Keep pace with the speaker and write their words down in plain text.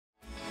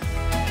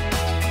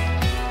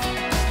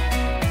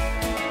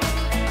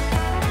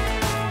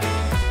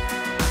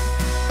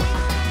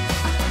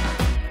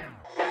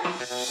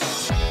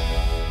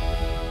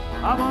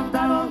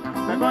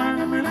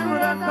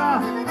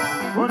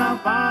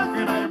una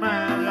página y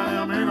media de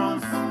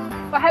amigos.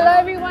 Well, hello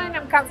everyone,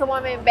 I'm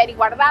Councilwoman Betty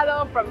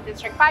Guardado from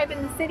District 5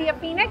 in the city of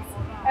Phoenix,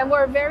 and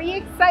we're very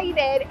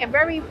excited and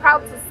very proud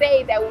to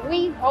say that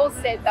we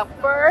hosted the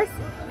first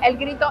El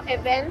Grito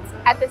event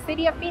at the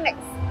city of Phoenix.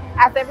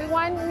 As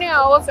everyone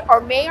knows, or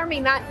may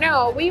not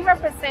know, we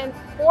represent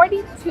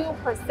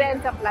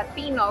 42% of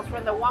Latinos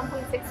from the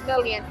 1.6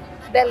 million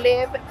that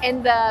live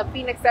in the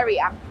Phoenix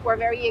area. We're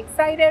very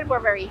excited, we're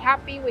very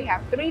happy. We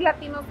have 3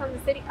 Latinos on the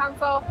city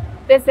council.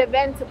 This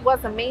event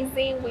was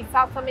amazing. We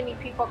saw so many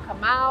people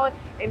come out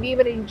and be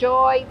able to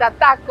enjoy the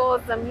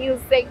tacos, the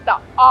music, the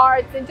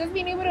arts, and just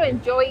being able to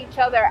enjoy each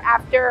other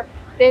after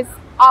this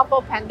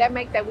awful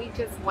pandemic that we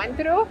just went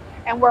through.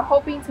 And we're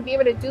hoping to be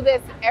able to do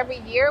this every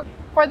year.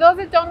 For those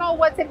that don't know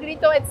what's El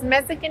Grito, it's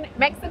Mexican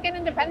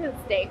Independence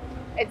Day.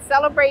 It's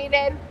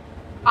celebrated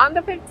on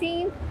the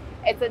 15th.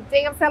 It's a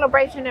day of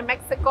celebration in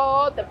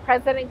Mexico. The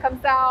president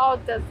comes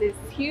out, does this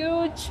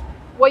huge,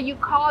 what you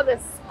call the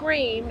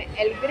scream,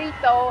 El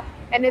Grito,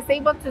 and is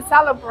able to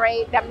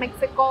celebrate that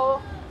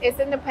Mexico is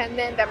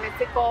independent, that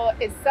Mexico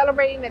is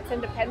celebrating its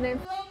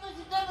independence.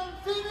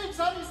 Phoenix,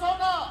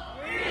 Arizona.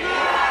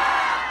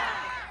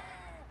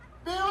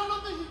 ¡Viva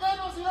los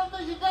mexicanos y las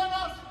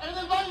mexicanas en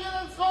el Valle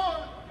del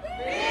Sol!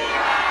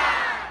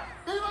 ¡Viva!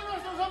 ¡Viva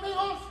nuestros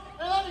amigos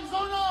en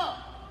Arizona!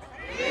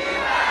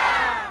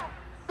 ¡Viva!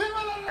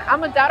 ¡Viva la...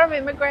 I'm a daughter of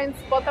immigrants.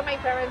 Both of my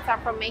parents are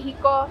from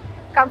Mexico.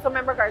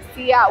 Councilmember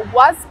Garcia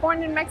was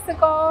born in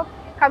Mexico.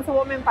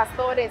 Councilwoman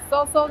Pastor is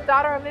also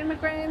daughter of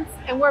immigrants.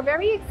 And we're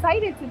very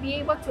excited to be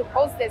able to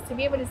host this, to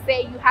be able to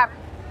say you have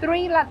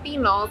 3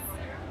 Latinos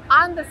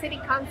on the city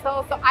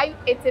council. So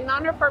it's an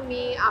honor for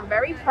me. I'm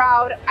very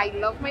proud. I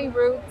love my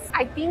roots.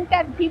 I think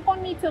that people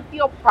need to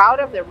feel proud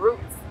of their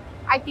roots.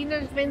 I think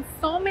there's been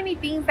so many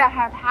things that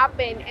have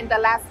happened in the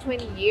last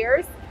 20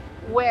 years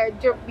where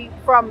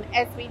from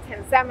SB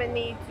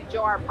 1070 to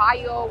Joe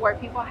Arpaio, where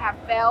people have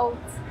felt,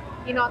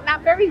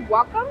 not very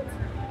welcomed.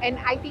 And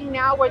I think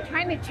now we're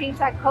trying to change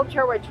that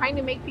culture. We're trying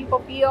to make people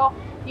feel,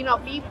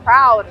 be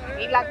proud,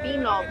 be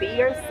Latino, be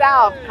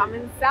yourself, come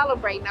and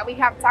celebrate. Now we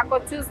have Taco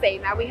Tuesday.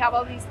 Now we have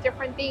all these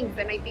different things.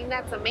 And I think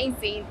that's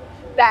amazing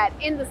that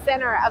in the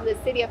center of the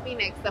city of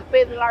Phoenix, the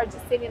 5th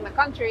largest city in the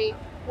country,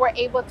 we're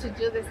able to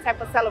do this type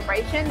of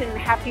celebration and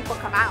have people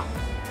come out.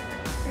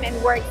 And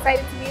we're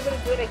excited to be able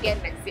to do it again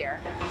next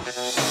year.